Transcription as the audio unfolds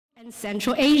and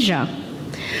Central Asia.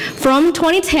 From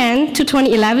 2010 to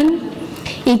 2011,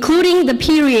 including the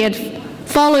period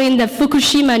following the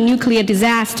Fukushima nuclear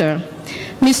disaster,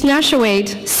 Ms.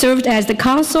 Nesheiwat served as the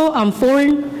Council on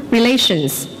Foreign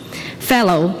Relations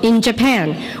Fellow in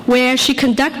Japan, where she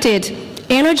conducted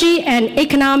energy and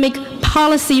economic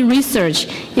policy research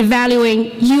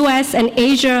evaluating U.S. and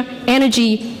Asia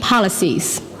energy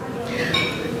policies.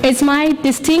 It's my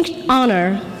distinct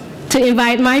honor to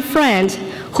invite my friend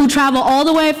who traveled all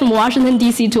the way from Washington,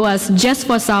 D.C. to us just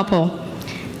for SAUPO,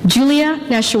 Julia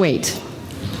Nesheiwat.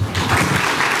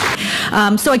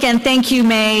 So again, thank you,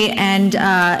 May, and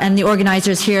the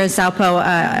organizers here at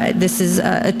SAUPO. This is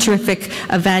a terrific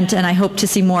event, and I hope to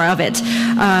see more of it.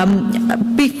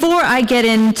 Before I get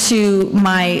into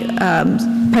my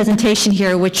presentation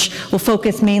here, which will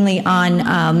focus mainly on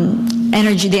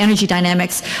the energy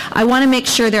dynamics, I want to make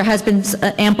sure there has been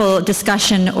ample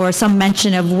discussion or some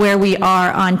mention of where we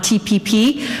are on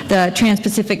TPP, the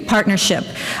Trans-Pacific Partnership.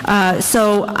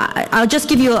 So I'll just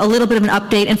give you a little bit of an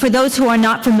update. And for those who are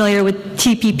not familiar with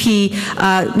TPP,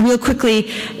 real quickly,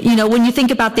 you know, when you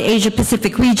think about the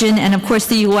Asia-Pacific region and of course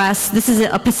the U.S., this is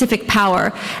a Pacific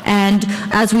power. And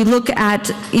as we look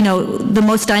at, you know, the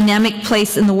most dynamic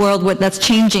place in the world that's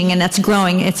changing and that's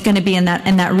growing, it's going to be in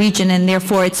that region, and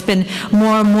therefore it's been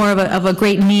more and more of a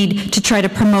great need to try to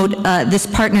promote this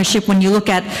partnership. When you look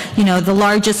at, you know, the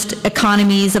largest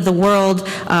economies of the world,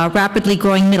 rapidly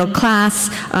growing middle class,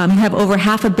 you have over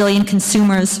 500 million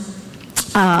consumers.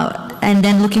 And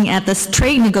then looking at this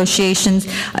trade negotiations,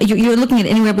 you're looking at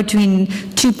anywhere between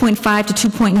 $2.5 to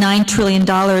 $2.9 trillion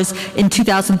in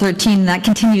 2013, and that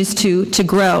continues to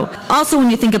grow. Also,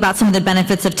 when you think about some of the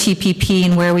benefits of TPP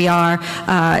and where we are,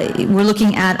 we're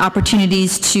looking at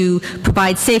opportunities to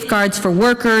provide safeguards for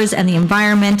workers and the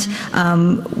environment,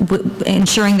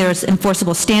 ensuring there's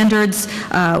enforceable standards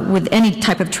with any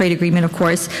type of trade agreement, of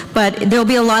course. But there'll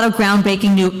be a lot of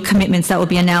groundbreaking new commitments that will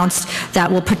be announced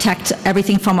that will protect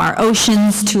everything from our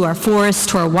oceans to our forests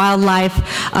to our wildlife.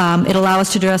 It'll allow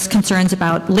us to address concerns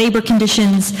about labor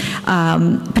conditions,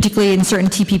 particularly in certain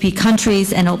TPP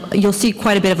countries, and you'll see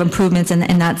quite a bit of improvements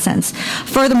in that sense.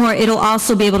 Furthermore, it'll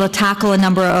also be able to tackle a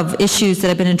number of issues that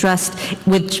have been addressed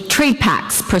with trade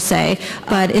pacts per se,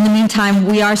 but in the meantime,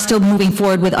 we are still moving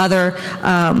forward with other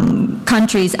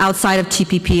countries outside of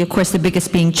TPP, of course the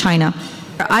biggest being China.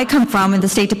 I come from, in the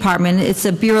State Department, it's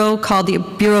a bureau called the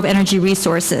Bureau of Energy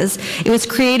Resources. It was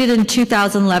created in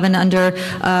 2011 under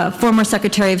former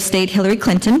Secretary of State Hillary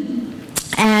Clinton.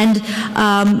 And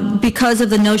because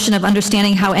of the notion of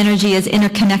understanding how energy is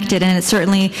interconnected, and it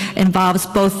certainly involves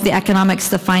both the economics,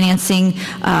 the financing,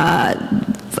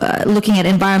 looking at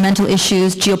environmental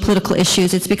issues, geopolitical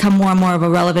issues, it's become more and more of a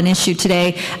relevant issue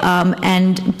today.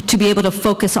 And to be able to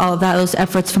focus all of those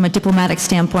efforts from a diplomatic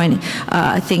standpoint,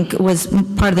 I think was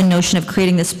part of the notion of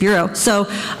creating this bureau. So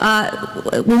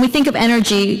when we think of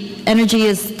energy, energy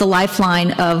is the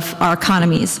lifeline of our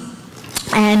economies.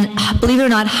 And believe it or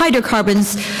not,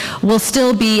 hydrocarbons will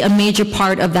still be a major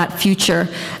part of that future.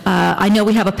 I know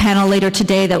we have a panel later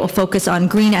today that will focus on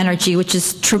green energy, which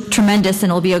is tremendous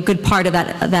and will be a good part of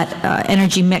that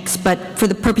energy mix. But for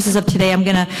the purposes of today, I'm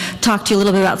going to talk to you a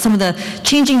little bit about some of the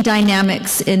changing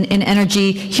dynamics in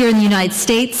energy here in the United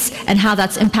States and how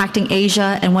that's impacting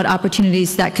Asia and what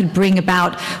opportunities that could bring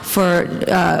about for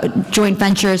joint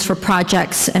ventures, for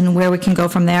projects, and where we can go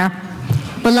from there.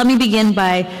 But let me begin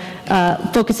by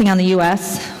focusing on the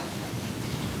U.S.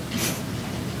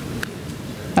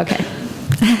 Okay.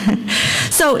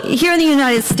 So here in the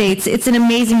United States, it's an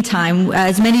amazing time.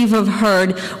 As many of you have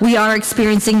heard, we are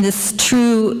experiencing this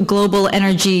true global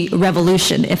energy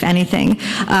revolution, if anything.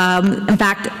 In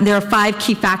fact, there are 5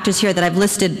 key factors here that I've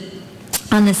listed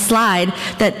on this slide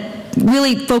that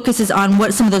really focuses on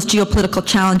what some of those geopolitical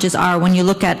challenges are when you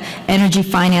look at energy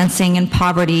financing and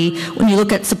poverty, when you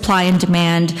look at supply and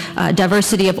demand,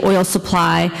 diversity of oil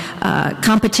supply,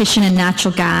 competition in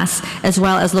natural gas, as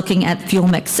well as looking at fuel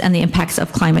mix and the impacts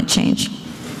of climate change.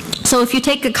 So if you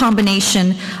take a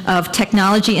combination of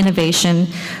technology innovation,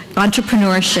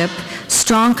 entrepreneurship,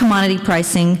 strong commodity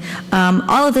pricing,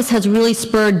 all of this has really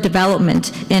spurred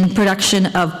development in production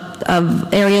of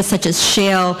areas such as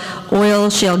shale oil,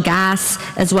 shale gas,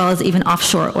 as well as even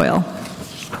offshore oil.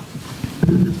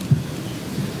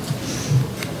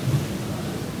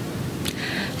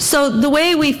 So the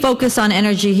way we focus on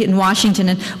energy in Washington,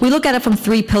 and we look at it from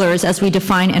 3 pillars as we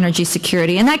define energy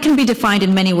security, and that can be defined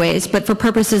in many ways, but for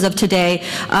purposes of today,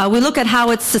 we look at how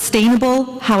it's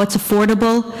sustainable, how it's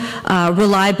affordable,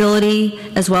 reliability,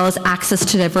 as well as access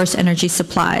to diverse energy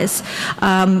supplies.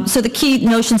 So the key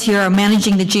notions here are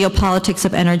managing the geopolitics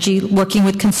of energy, working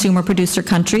with consumer producer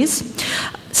countries,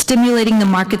 stimulating the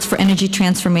markets for energy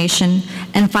transformation,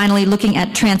 and finally looking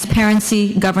at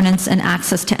transparency, governance, and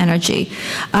access to energy.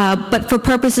 But for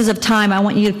purposes of time, I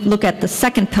want you to look at the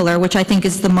second pillar, which I think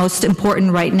is the most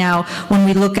important right now when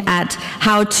we look at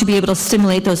how to be able to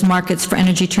stimulate those markets for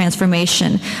energy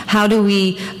transformation. How do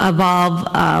we evolve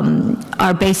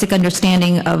our basic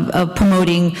understanding of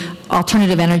promoting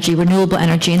alternative energy, renewable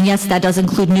energy, and yes, that does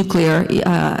include nuclear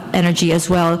energy as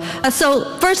well.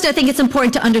 So first, I think it's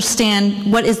important to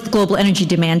understand what is global energy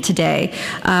demand today.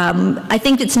 I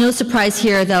think it's no surprise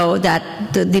here, though,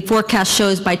 that the forecast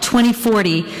shows by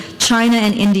 2040, China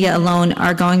and India alone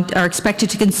are expected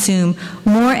to consume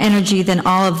more energy than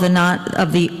all of the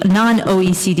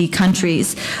non-OECD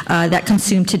countries that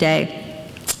consume today.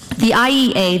 The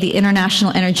IEA, the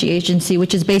International Energy Agency,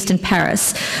 which is based in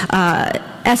Paris,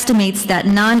 estimates that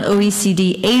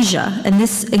non-OECD Asia, and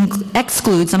this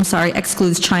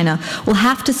excludes China, will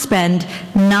have to spend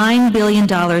 $9 billion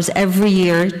every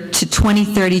year to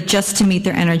 2030 just to meet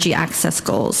their energy access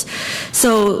goals.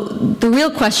 So the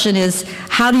real question is,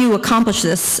 how do you accomplish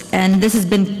this? And this has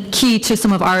been key to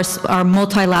some of our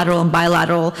multilateral and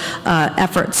bilateral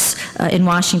efforts in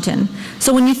Washington.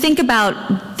 So when you think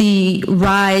about the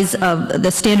rise of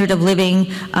the standard of living,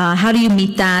 how do you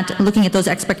meet that? Looking at those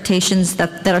expectations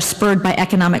that are spurred by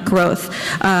economic growth.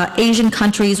 Asian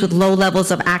countries with low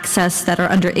levels of access that are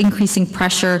under increasing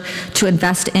pressure to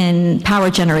invest in power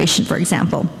generation, for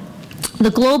example.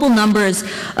 The global numbers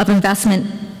of investment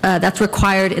that's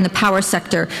required in the power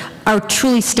sector are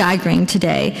truly staggering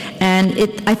today, and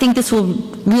I think this will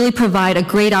really provide a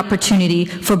great opportunity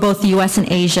for both the U.S.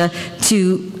 and Asia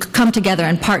to come together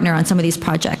and partner on some of these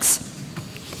projects.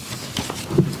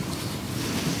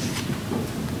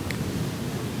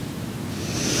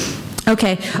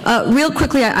 Okay, real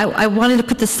quickly, I wanted to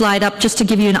put this slide up just to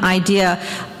give you an idea.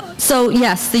 So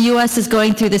yes, the U.S. is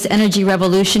going through this energy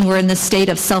revolution. We're in this state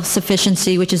of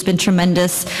self-sufficiency, which has been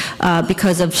tremendous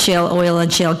because of shale oil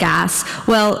and shale gas.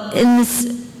 Well, in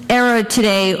this era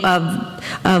today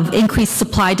of increased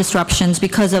supply disruptions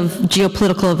because of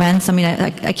geopolitical events, I mean,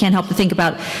 I can't help but think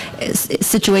about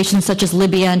situations such as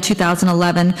Libya in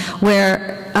 2011,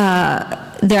 where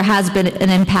there has been an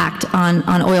impact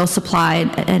on oil supply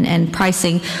and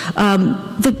pricing.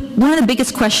 One of the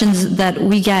biggest questions that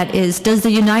we get is, does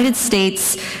the United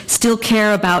States still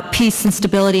care about peace and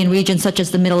stability in regions such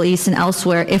as the Middle East and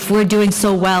elsewhere if we're doing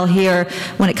so well here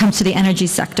when it comes to the energy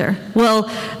sector? Well,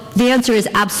 the answer is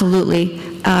absolutely.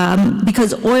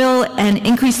 Because oil and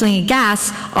increasingly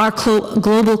gas are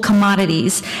global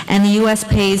commodities, and the U.S.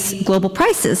 pays global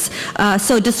prices.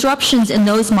 So disruptions in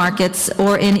those markets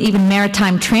or in even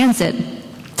maritime transit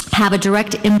have a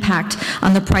direct impact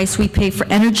on the price we pay for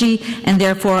energy and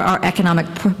therefore our economic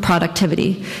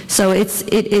productivity. So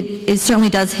it certainly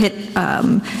does hit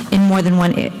in more than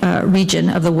one region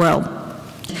of the world,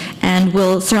 and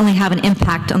will certainly have an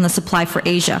impact on the supply for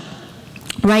Asia.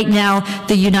 Right now,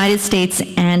 the United States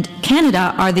and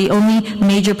Canada are the only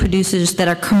major producers that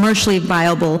are commercially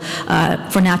viable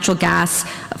for natural gas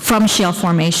from shale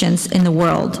formations in the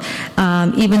world,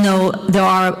 even though there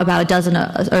are about a dozen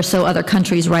or so other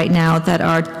countries right now that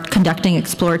are conducting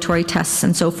exploratory tests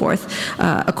and so forth,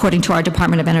 according to our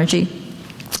Department of Energy.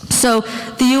 So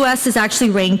the U.S. is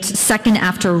actually ranked second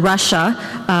after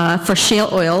Russia for shale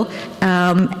oil,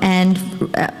 and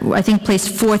I think placed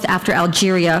fourth after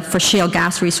Algeria for shale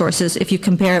gas resources if you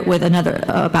compare it with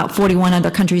about 41 other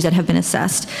countries that have been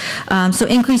assessed. So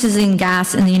increases in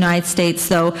gas in the United States,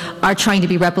 though, are trying to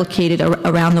be replicated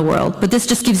around the world. But this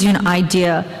just gives you an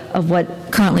idea of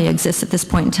what currently exists at this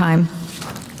point in time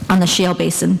on the shale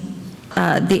basin.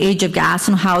 The age of gas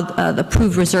and how the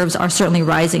proved reserves are certainly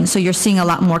rising. So you're seeing a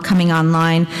lot more coming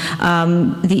online.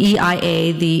 The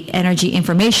EIA, the Energy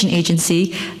Information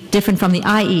Agency, different from the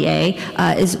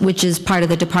IEA, which is part of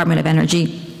the Department of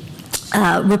Energy,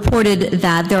 reported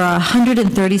that there are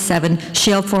 137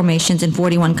 shale formations in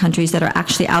 41 countries that are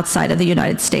actually outside of the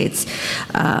United States.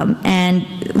 And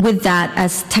with that,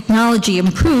 as technology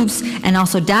improves and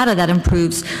also data that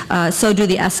improves, so do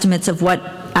the estimates of what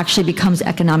actually becomes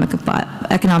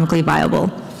economically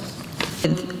viable.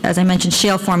 As I mentioned,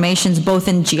 shale formations, both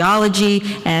in geology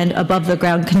and above the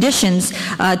ground conditions,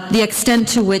 the extent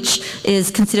to which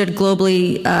is considered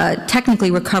globally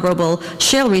technically recoverable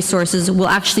shale resources will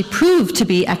actually prove to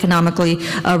be economically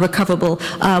recoverable.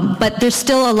 But there's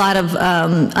still a lot of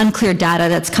unclear data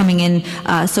that's coming in,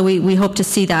 so we hope to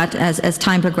see that as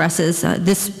time progresses.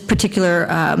 This particular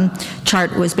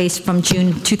chart was based from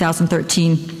June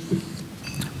 2013.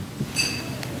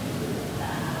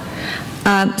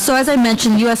 So as I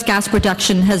mentioned, U.S. gas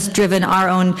production has driven our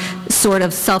own sort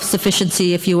of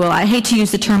self-sufficiency, if you will. I hate to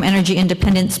use the term energy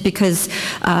independence because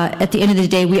at the end of the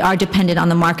day, we are dependent on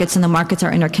the markets, and the markets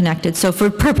are interconnected. So for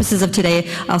purposes of today,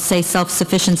 I'll say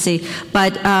self-sufficiency.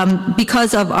 But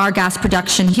because of our gas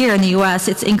production here in the U.S.,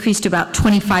 it's increased to about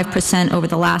 25% over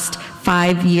the last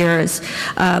 5 years.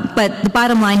 But the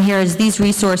bottom line here is these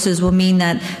resources will mean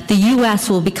that the U.S.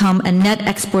 will become a net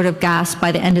exporter of gas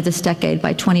by the end of this decade,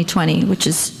 by 2020, which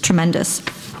is tremendous.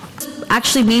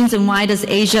 Actually means, and why does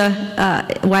Asia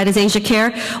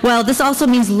care? Well, this also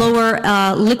means lower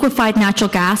liquefied natural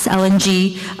gas,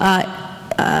 LNG,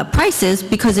 prices,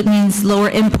 because it means lower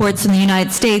imports in the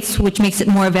United States, which makes it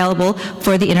more available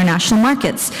for the international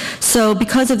markets. So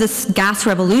because of this gas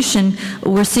revolution,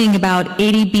 we're seeing about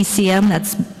 80 BCM,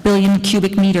 that's billion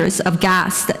cubic meters of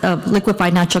gas, of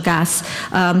liquefied natural gas,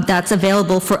 that's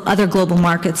available for other global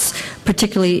markets,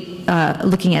 particularly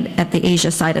looking at the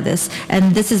Asia side of this.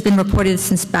 And this has been reported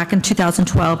since back in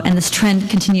 2012, and this trend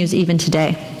continues even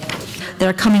today.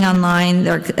 They're coming online,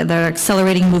 they're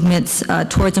accelerating movements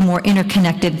towards a more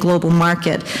interconnected global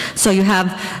market. So you have,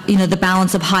 the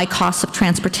balance of high costs of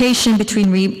transportation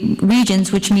between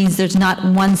regions, which means there's not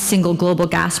one single global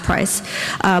gas price.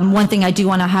 One thing I do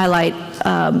want to highlight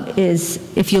is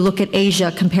if you look at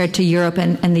Asia compared to Europe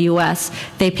and the US,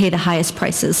 they pay the highest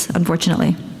prices,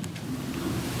 unfortunately.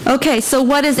 Okay, so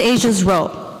what is Asia's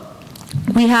role?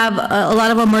 We have a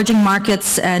lot of emerging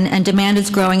markets, and demand is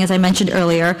growing, as I mentioned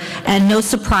earlier, and no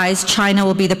surprise, China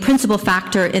will be the principal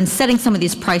factor in setting some of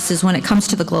these prices when it comes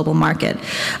to the global market.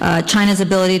 China's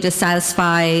ability to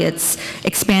satisfy its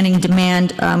expanding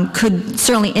demand could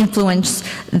certainly influence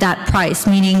that price,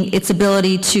 meaning its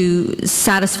ability to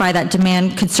satisfy that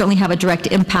demand could certainly have a direct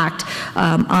impact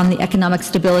on the economic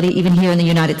stability even here in the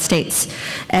United States.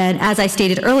 And as I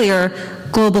stated earlier,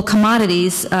 global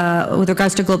commodities, with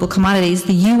regards to global commodities,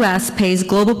 the U.S. pays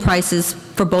global prices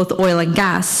for both oil and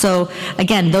gas. So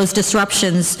again, those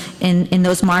disruptions in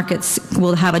those markets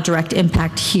will have a direct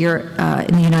impact here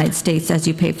in the United States as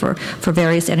you pay for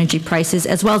various energy prices,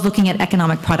 as well as looking at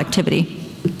economic productivity.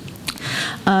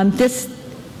 This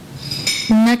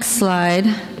next slide,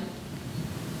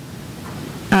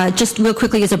 just real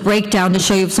quickly, is a breakdown to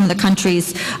show you some of the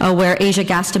countries where Asia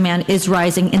gas demand is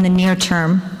rising in the near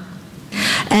term.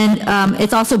 And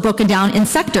it's also broken down in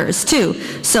sectors, too.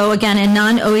 So again, in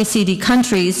non-OECD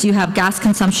countries, you have gas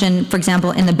consumption, for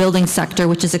example, in the building sector,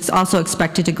 which is also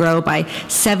expected to grow by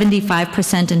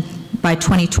 75% by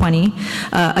 2020.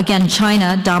 Again,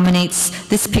 China dominates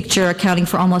this picture, accounting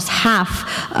for almost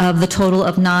half of the total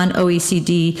of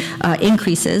non-OECD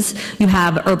increases. You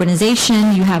have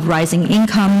urbanization, you have rising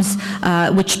incomes,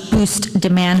 which boost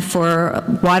demand for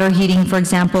water heating, for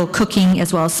example, cooking,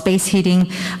 as well as space heating.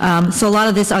 So a lot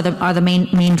of this are the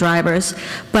main drivers.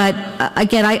 But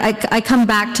again, I come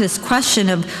back to this question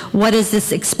of what is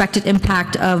this expected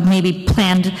impact of maybe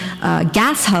planned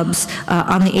gas hubs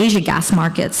on the Asia gas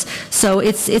markets. So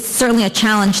it's certainly a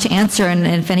challenge to answer, and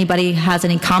if anybody has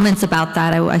any comments about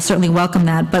that, I certainly welcome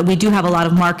that. But we do have a lot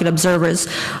of market observers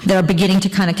that are beginning to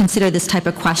kind of consider this type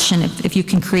of question, if you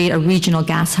can create a regional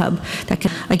gas hub. That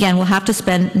can, again, we'll have to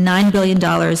spend $9 billion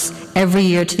every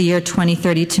year to the year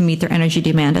 2030 to meet their energy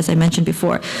demand, as I mentioned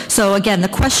before. So again, the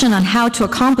question on how to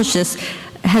accomplish this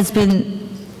has been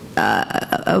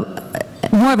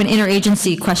more of an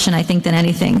interagency question, I think, than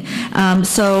anything.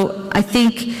 So I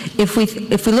think if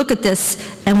we look at this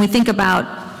and we think about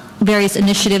various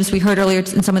initiatives, we heard earlier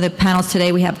in some of the panels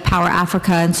today, we have Power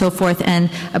Africa and so forth, and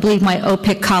I believe my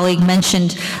OPIC colleague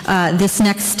mentioned this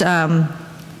next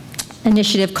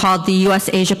initiative called the U.S.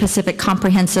 Asia Pacific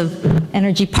Comprehensive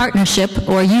Energy Partnership,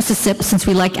 or USACIP, since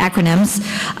we like acronyms.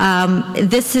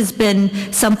 This has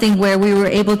been something where we were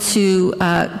able to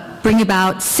bring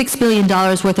about $6 billion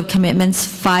worth of commitments,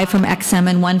 5 from XM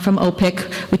and 1 from OPIC,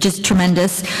 which is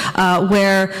tremendous,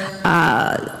 where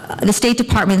the State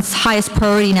Department's highest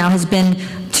priority now has been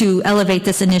to elevate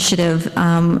this initiative.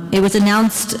 It was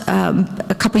announced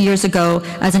a couple years ago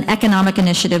as an economic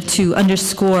initiative to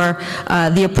underscore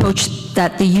the approach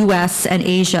that the U.S. and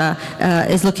Asia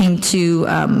is looking to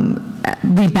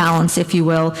rebalance, if you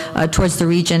will, towards the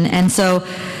region. And so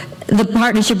the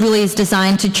partnership really is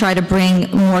designed to try to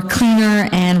bring more cleaner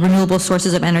and renewable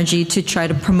sources of energy to try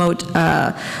to promote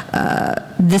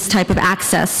this type of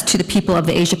access to the people of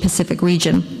the Asia-Pacific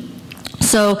region.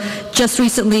 So just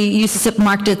recently, USACIP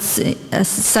marked its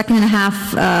second and a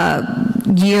half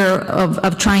year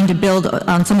of trying to build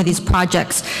on some of these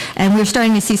projects. And we're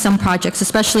starting to see some projects,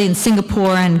 especially in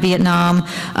Singapore and Vietnam,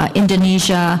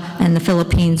 Indonesia, and the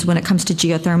Philippines when it comes to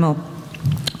geothermal.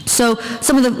 So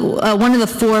some of one of the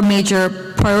 4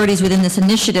 major priorities within this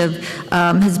initiative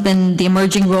has been the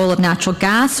emerging role of natural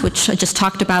gas, which I just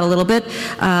talked about a little bit.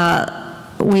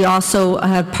 We also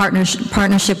have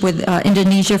partnership with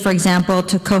Indonesia, for example,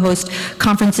 to co-host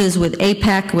conferences with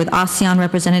APEC, with ASEAN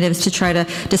representatives to try to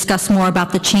discuss more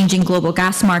about the changing global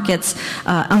gas markets,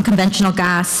 unconventional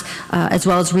gas, as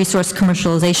well as resource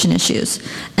commercialization issues.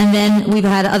 And then we've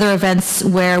had other events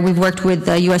where we've worked with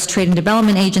the U.S. Trade and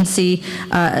Development Agency,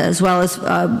 as well as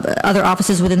other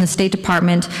offices within the State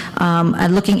Department,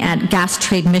 looking at gas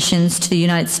trade missions to the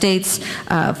United States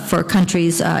for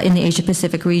countries in the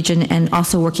Asia-Pacific region, and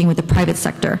also working with the private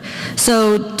sector.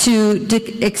 So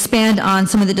to expand on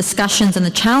some of the discussions and the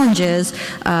challenges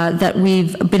that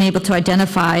we've been able to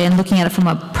identify, and looking at it from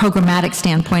a programmatic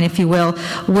standpoint, if you will,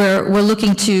 we're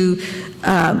looking to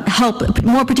help,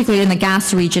 more particularly in the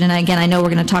gas region, and again, I know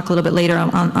we're going to talk a little bit later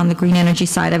on the green energy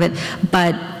side of it,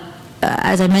 but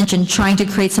as I mentioned, trying to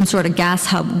create some sort of gas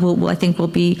hub I think will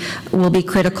be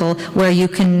critical, where you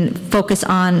can focus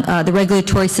on the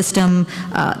regulatory system,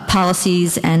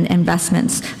 policies, and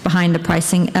investments behind the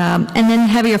pricing, and then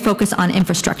heavier focus on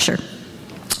infrastructure.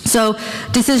 So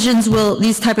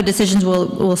these type of decisions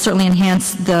will certainly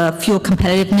enhance the fuel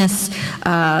competitiveness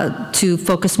to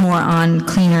focus more on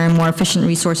cleaner and more efficient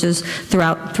resources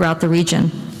throughout the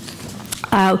region.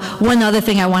 One other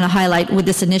thing I want to highlight with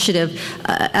this initiative,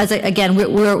 again,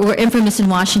 we're infamous in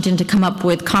Washington to come up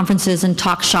with conferences and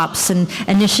talk shops and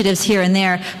initiatives here and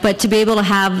there, but to be able to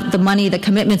have the money, the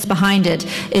commitments behind it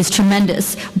is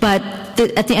tremendous. But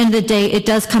at the end of the day, it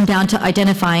does come down to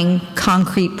identifying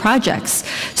concrete projects.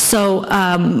 So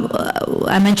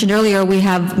I mentioned earlier we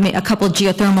have a couple of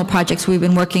geothermal projects. We've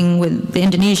been working with the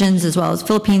Indonesians as well as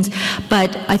Philippines,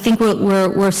 but I think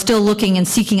we're still looking and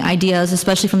seeking ideas,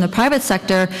 especially from the private sector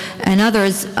and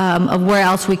others, of where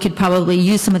else we could probably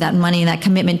use some of that money and that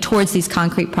commitment towards these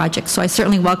concrete projects. So I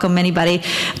certainly welcome anybody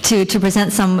to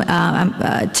present some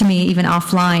to me, even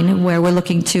offline, where we're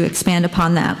looking to expand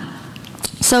upon that.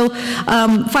 So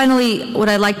finally, what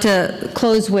I'd like to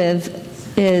close with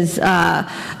is,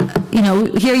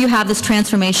 here you have this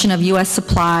transformation of U.S.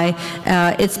 supply.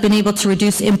 It's been able to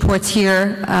reduce imports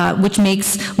here, which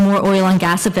makes more oil and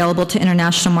gas available to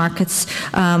international markets,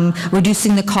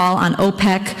 reducing the call on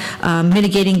OPEC,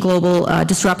 mitigating global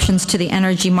disruptions to the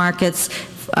energy markets.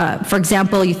 For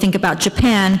example, you think about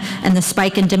Japan and the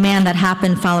spike in demand that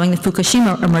happened following the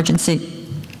Fukushima emergency.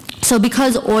 So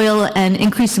because oil and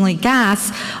increasingly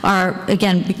gas are,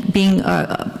 again, being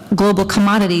global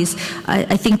commodities,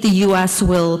 I think the U.S.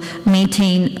 will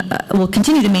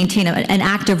continue to maintain an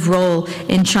active role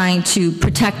in trying to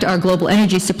protect our global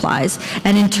energy supplies.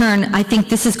 And in turn, I think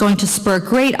this is going to spur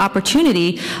great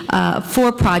opportunity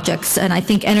for projects. And I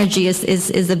think energy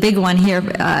is a big one here,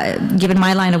 given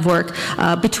my line of work,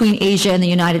 between Asia and the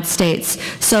United States.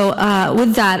 So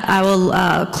with that, I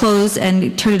will close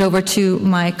and turn it over to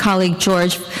my colleague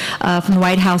George from the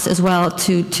White House as well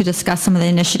to discuss some of the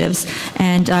initiatives.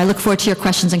 And I look forward to your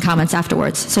questions and comments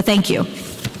afterwards. So thank you.